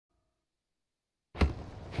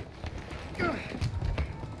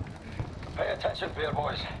Attention, beer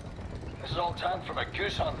boys. This is all turned from a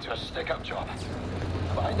goose hunt to a stick-up job.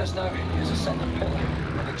 Behind us now is a center pillar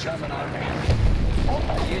of the German army.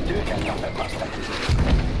 And you do get nothing, master.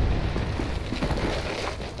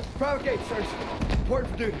 Private gate, sirs.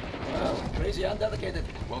 Important for duty. Well, crazy and dedicated.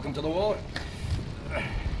 Welcome to the war.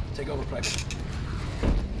 Take over, Private.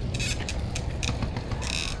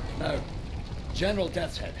 Now, General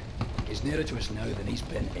Death's Head is nearer to us now than he's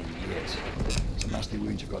been in years. It's a nasty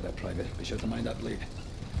wound you've got there, Private. Be sure to mind that bleed.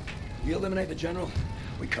 We eliminate the General,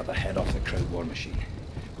 we cut the head off the crowd war machine.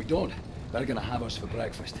 We don't, they're gonna have us for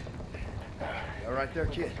breakfast. You all right there,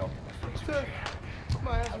 kid? Sir,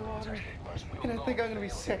 my eyes are watering, and I think I'm gonna be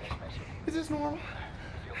sick. Is this normal?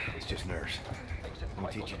 It's just nerves.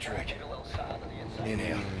 Let me teach you a trick.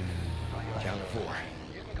 Inhale. Count to 4.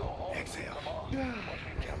 Exhale.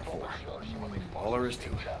 Count to 4. All there is to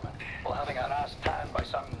it. Well, having our ass tanned by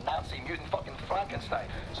some Nazi mutant fucking Frankenstein.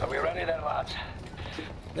 So we ready then, lads?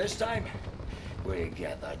 This time, we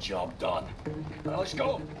get the job done. Now let's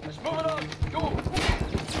go. Let's move it on. Go.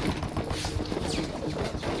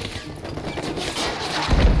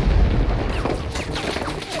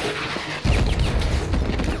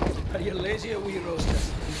 Are you lazy or wee roaster?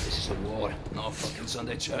 This is a war, not a fucking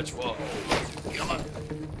Sunday church war. Come on.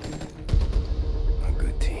 A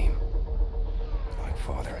good team. Like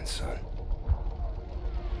father and son.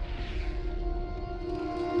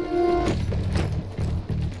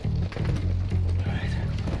 Right.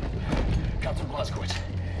 Captain Blazkowicz,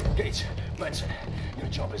 Gates, Benson, your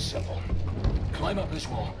job is simple. Climb up this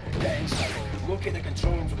wall, get inside, locate the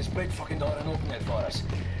control room for this big fucking door and open it for us.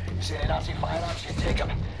 You see any Nazi firearms, you take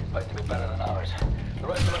them. Bound to be better than ours. The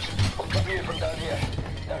rest of us will come here from down here.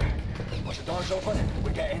 Now, once the door's open,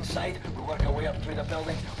 we get inside, we work our way up through the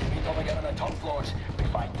building, we meet up again on the top floors, we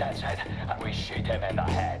find Death's Head, and we shoot him in the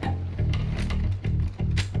head.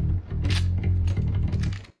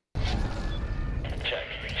 Check.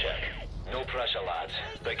 No pressure, lads.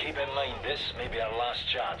 But keep in mind, this may be our last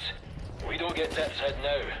chance. We don't get Death's Head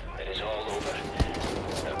now, it is all over.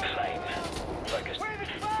 No crime. Like a... Wait,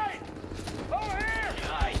 it's mine! Over here!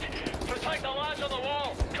 Right. Protect the lads on the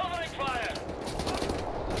wall! Covering fire!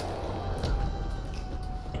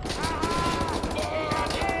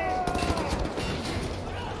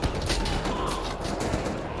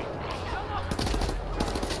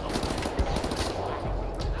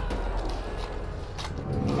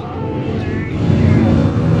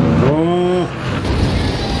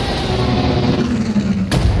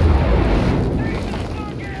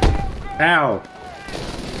 Ow.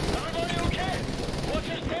 Everybody okay? What's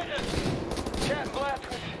his business? Captain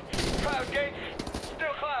Blazkowicz, crowd gates,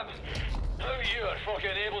 still clam. How you are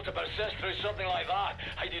fucking able to persist through something like that,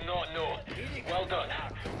 I do not know. Well done.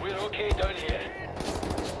 We're okay down here.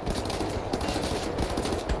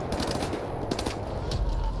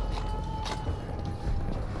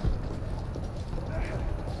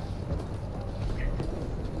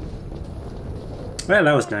 Well,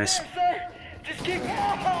 that was nice. Just keep...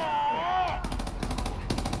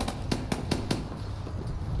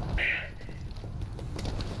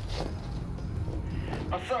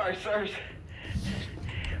 I'm sorry, sirs.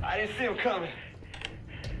 I didn't see him coming.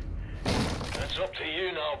 It's up to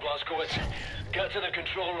you now, Blazkowicz. Get to the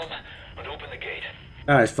control room and open the gate.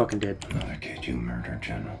 I fucking did. Another kid you murdered,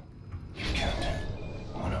 General. You Captain.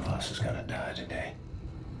 One of us is gonna die today.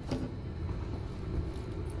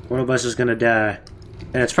 One of us is gonna die.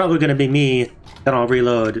 And it's probably gonna be me. Then I'll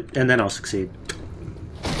reload, and then I'll succeed.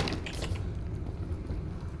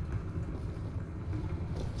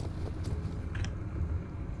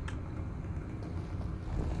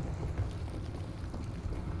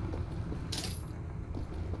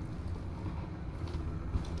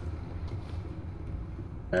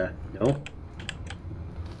 No.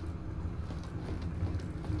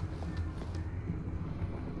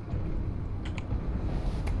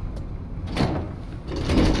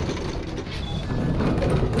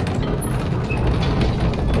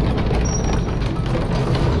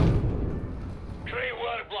 Great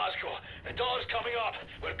work, Blazko. The door's coming up.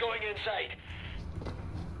 We're going inside.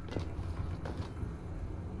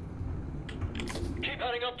 Keep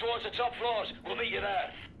heading up towards the top floors. We'll meet you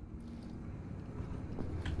there.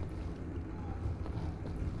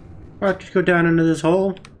 Alright, just go down into this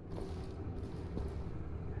hole.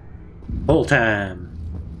 Hole time.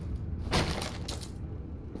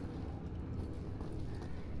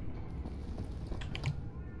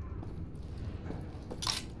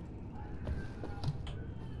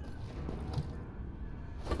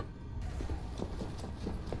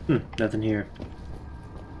 Nothing here.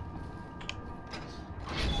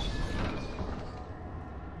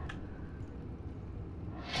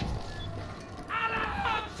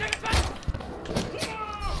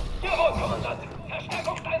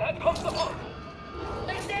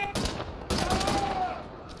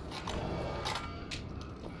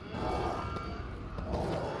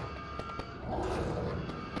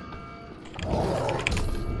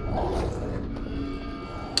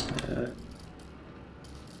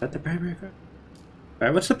 that the primary fire?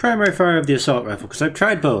 Alright, what's the primary fire of the assault rifle? Because I've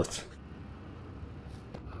tried both.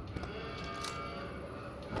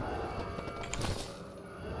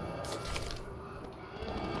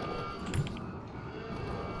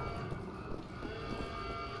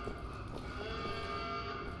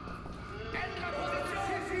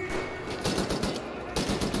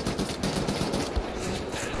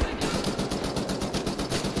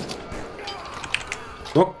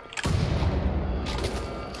 Whoop.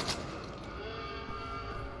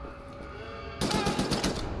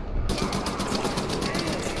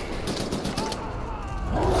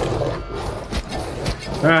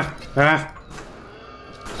 Ah.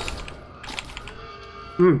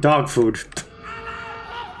 Dog food.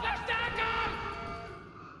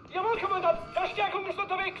 Jawohl, Kommandant! Verstärkung ist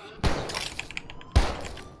unterwegs!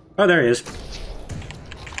 Oh, there he is.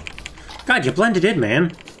 God, you blended in,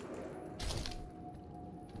 man.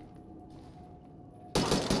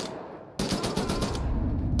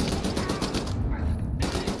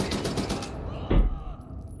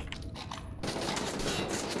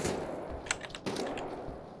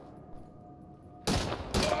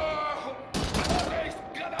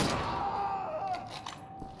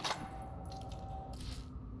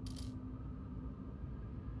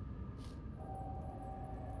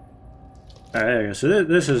 Alright, there you go. So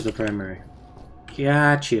this is the primary.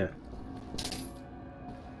 Gotcha.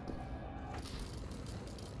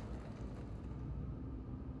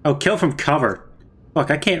 Oh, kill from cover.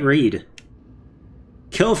 Fuck, I can't read.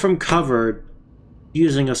 Kill from cover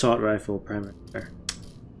using assault rifle primary. There.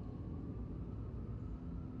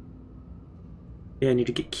 Yeah, I need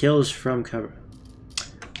to get kills from cover.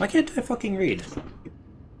 Why can't I fucking read?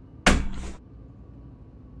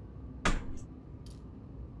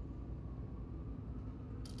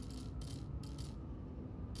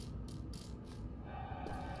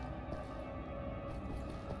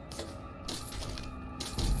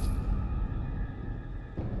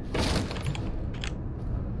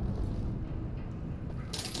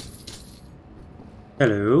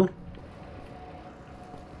 Hello.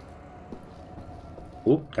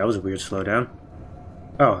 Oop, that was a weird slowdown.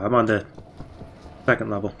 Oh, I'm on the second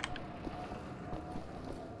level.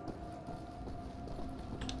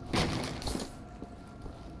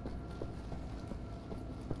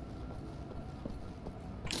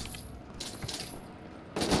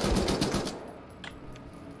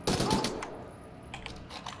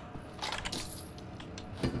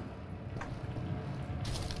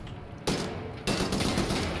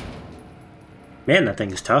 Man, that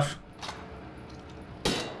thing is tough.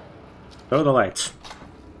 Throw the lights.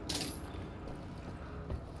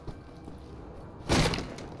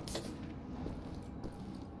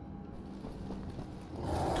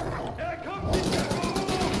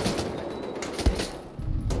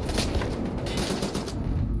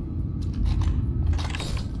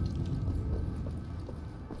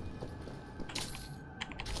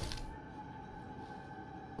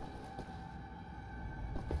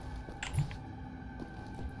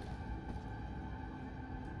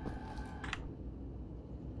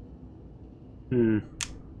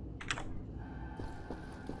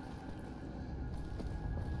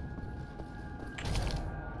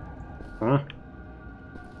 Huh?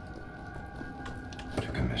 To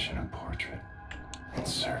commission a portrait in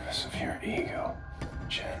service of your ego,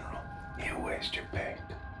 General, you waste your paint.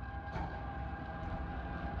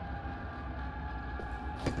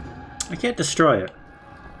 I can't destroy it.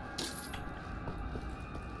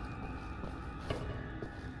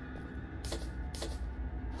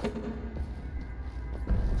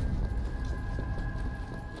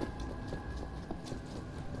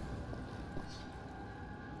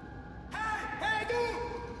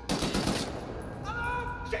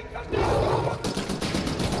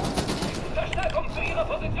 Verstärkung zu Ihrer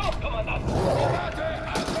Position, Kommandant!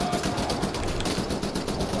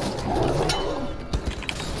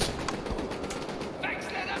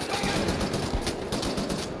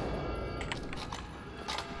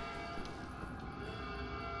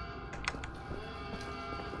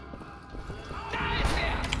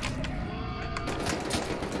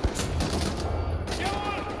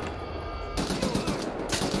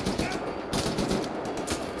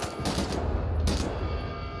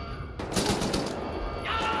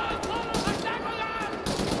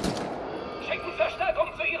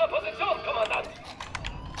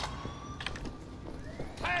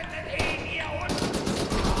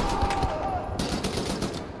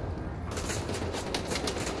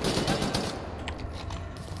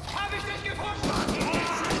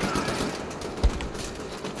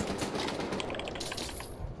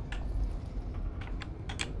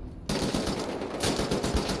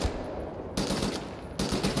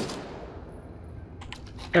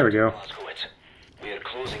 There we go. Blazkowicz. We are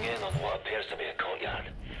closing in on what appears to be a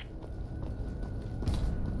courtyard.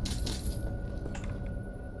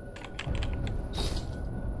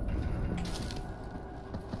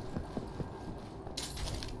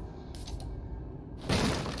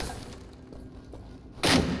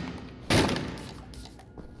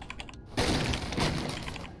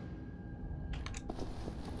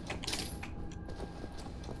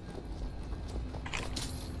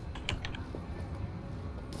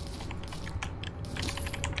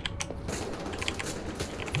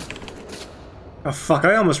 Oh fuck,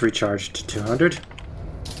 I almost recharged to 200.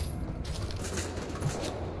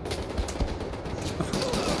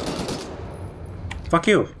 Fuck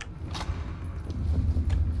you.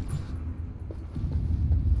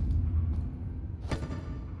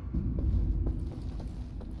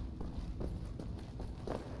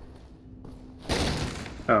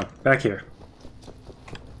 Oh, back here.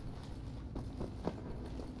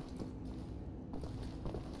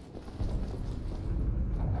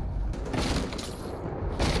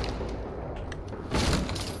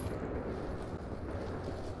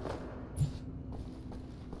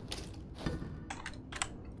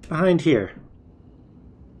 Behind here.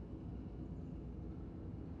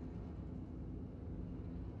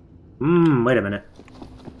 Wait a minute.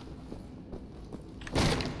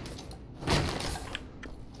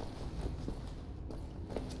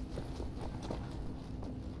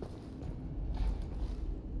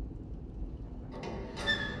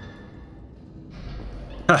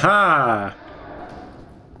 Haha!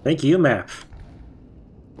 Thank you, map.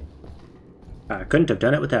 I couldn't have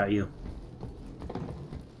done it without you.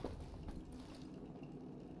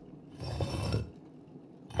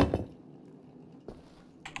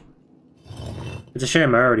 It's a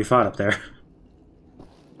shame I already fought up there.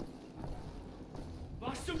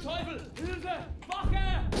 Was zum Teufel? Hilfe! Wache!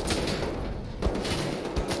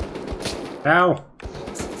 Ow!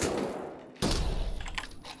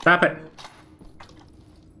 Stop it!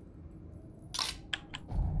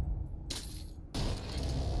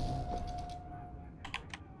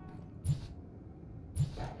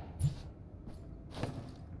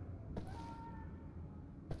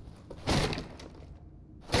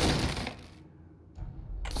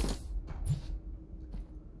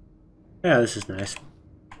 Yeah, this is nice.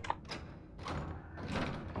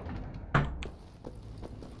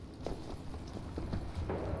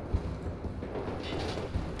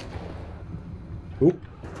 Oop.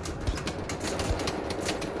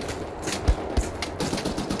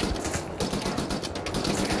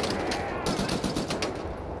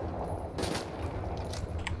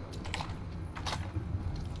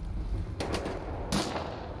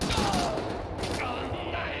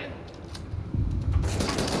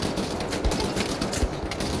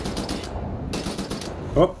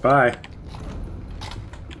 Oh, bye.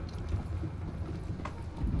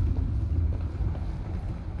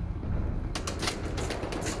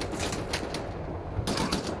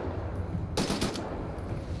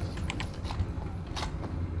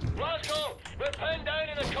 Blazko, we're pinned down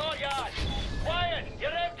in the courtyard. Wyatt,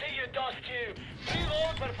 you're empty, you dust cube.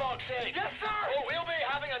 Reload for fuck's sake. Yes, sir. Oh, we'll be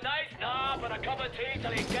having a nice nap and a cup of tea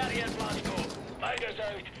till you get here, Blazko. Find us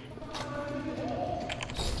out.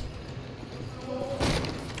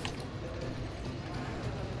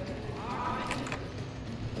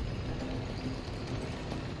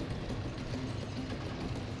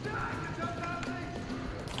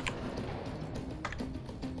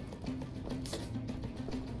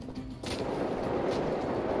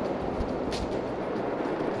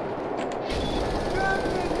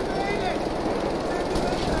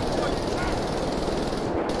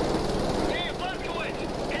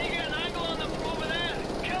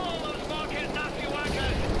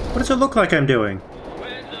 What does it look like I'm doing?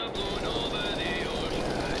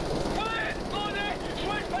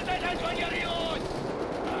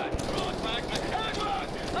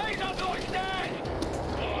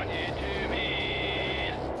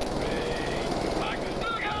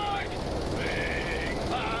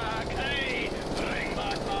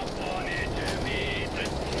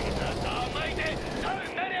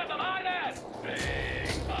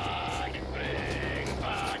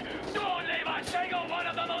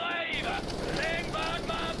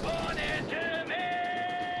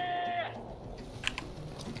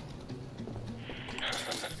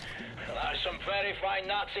 Some very fine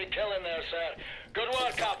Nazi killing there, sir. Good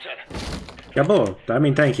work, Captain. Yabo, I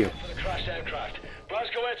mean, thank you. For the crashed aircraft.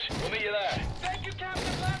 Blazkowicz, we'll meet you there. Thank you, Captain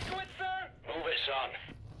Blazkowicz, sir! Move it, son.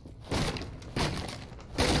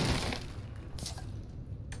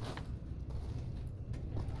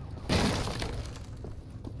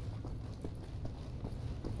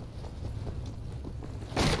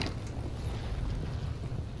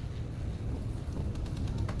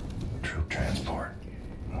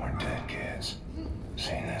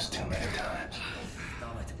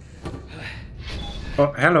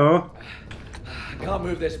 Oh, hello. Can't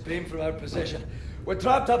move this beam from our position. We're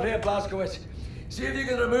trapped up here, Blazkowicz. See if you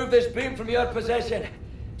can remove this beam from your possession.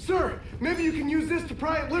 Sir, maybe you can use this to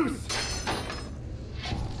pry it loose.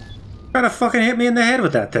 Try to fucking hit me in the head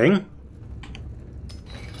with that thing.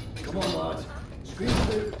 Come on, lads. Scream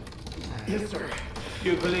through. Yes, sir.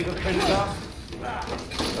 You believe in Pentecost?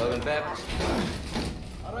 Southern Baptist.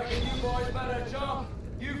 I reckon you boys better jump.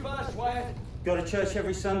 You first, Wyatt. Go to church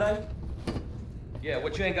every Sunday? Yeah,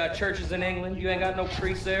 what, you ain't got churches in England? You ain't got no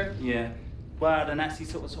priests there? Yeah. Well, the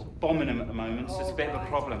Nazis sort of bombing them at the moment, so it's a bit of a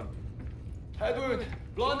problem. Edward,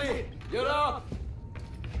 Blondie, you're up.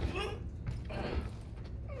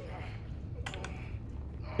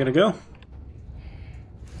 Gonna go.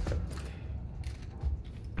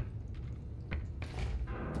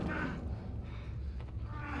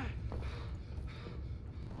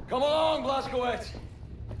 Come along, Blazkowicz.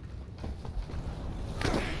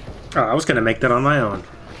 Oh, I was gonna make that on my own.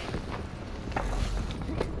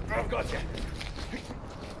 I've got you.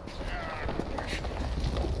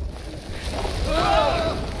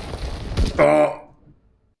 Oh.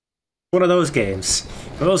 One of those games.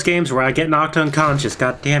 One of those games where I get knocked unconscious,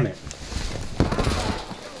 god damn it.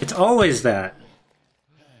 It's always that.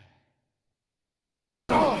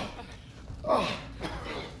 What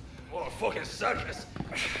a fucking circus.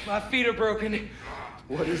 My feet are broken.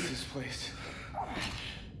 What is this place?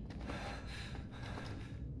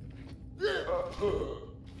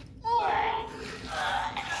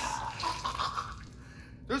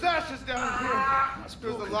 There's ashes down here.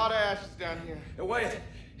 There's a lot of ashes down here. Hey, Wyatt,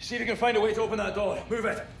 see if you can find a way to open that door. Move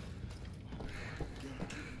it.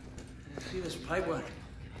 See this pipe work?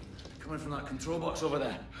 Coming from that control box over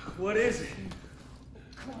there. What is it?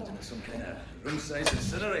 Imagine it's some kind of room-sized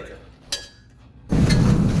incinerator.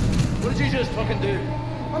 What did you just fucking do?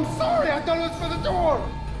 I'm sorry, I thought it was for the door.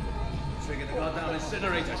 Trigger the goddamn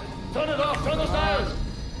incinerator. Turn it off, turn those down.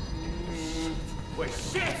 Wait,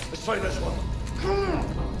 shit! Let's try this one. Come on.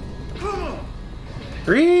 Come on.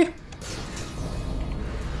 3.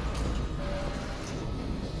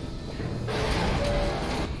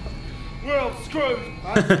 We're all screwed.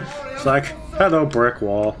 It's like, hello, brick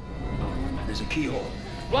wall. There's a keyhole.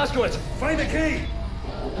 Blazkowicz, find the key!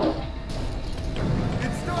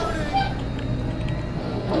 It's starting.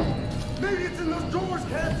 Maybe it's in those doors,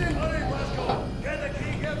 Captain. Hurry, Blazko! Get the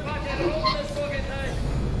key, get back in, and open this fucking thing!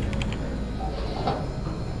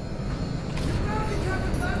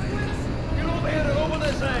 Get over here and open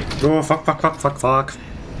this thing! Oh, fuck, fuck, fuck, fuck, fuck.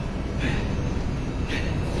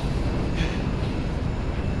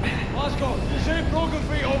 Blazko, save broken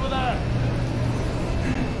feet over there!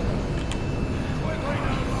 Quickly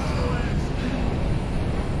now, Blazkowicz!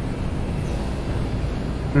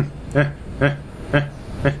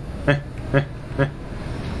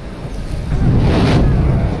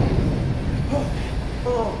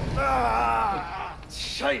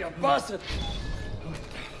 Shite, you bastard!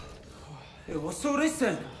 Hey, what's all this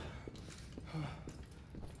then?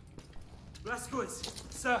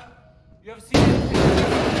 Blazkowicz, sir, you ever seen anything?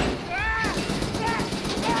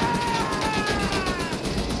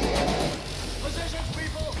 Positions,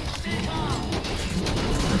 people! Stay calm!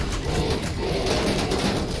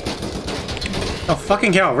 Oh,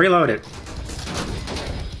 fucking hell, reload it.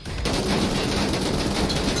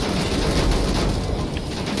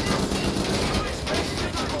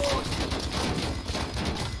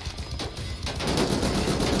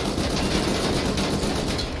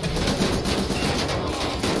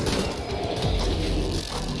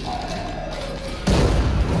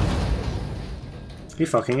 He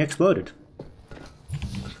fucking exploded.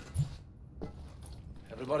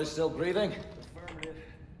 Everybody still breathing?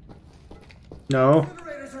 No.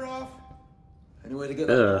 Generators are off. Any way to get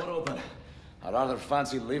that door open? I rather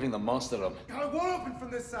fancy leaving the monster room. Got one open from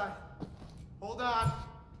this side. Hold on.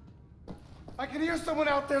 I can hear someone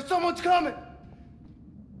out there. Someone's coming.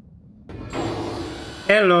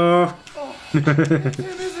 Hello. Oh, that's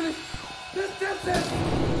him, isn't it? That's it.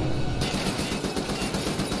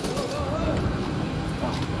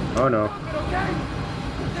 Oh no. Okay.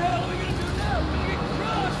 What the hell are we gonna do now? We're gonna get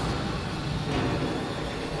crushed!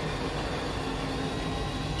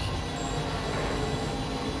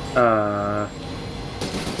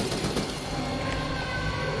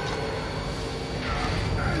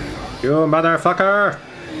 You motherfucker!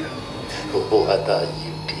 What are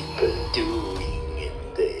you people doing in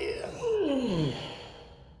there?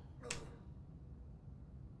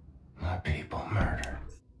 My people murdered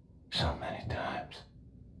so many times.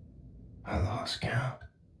 I lost count.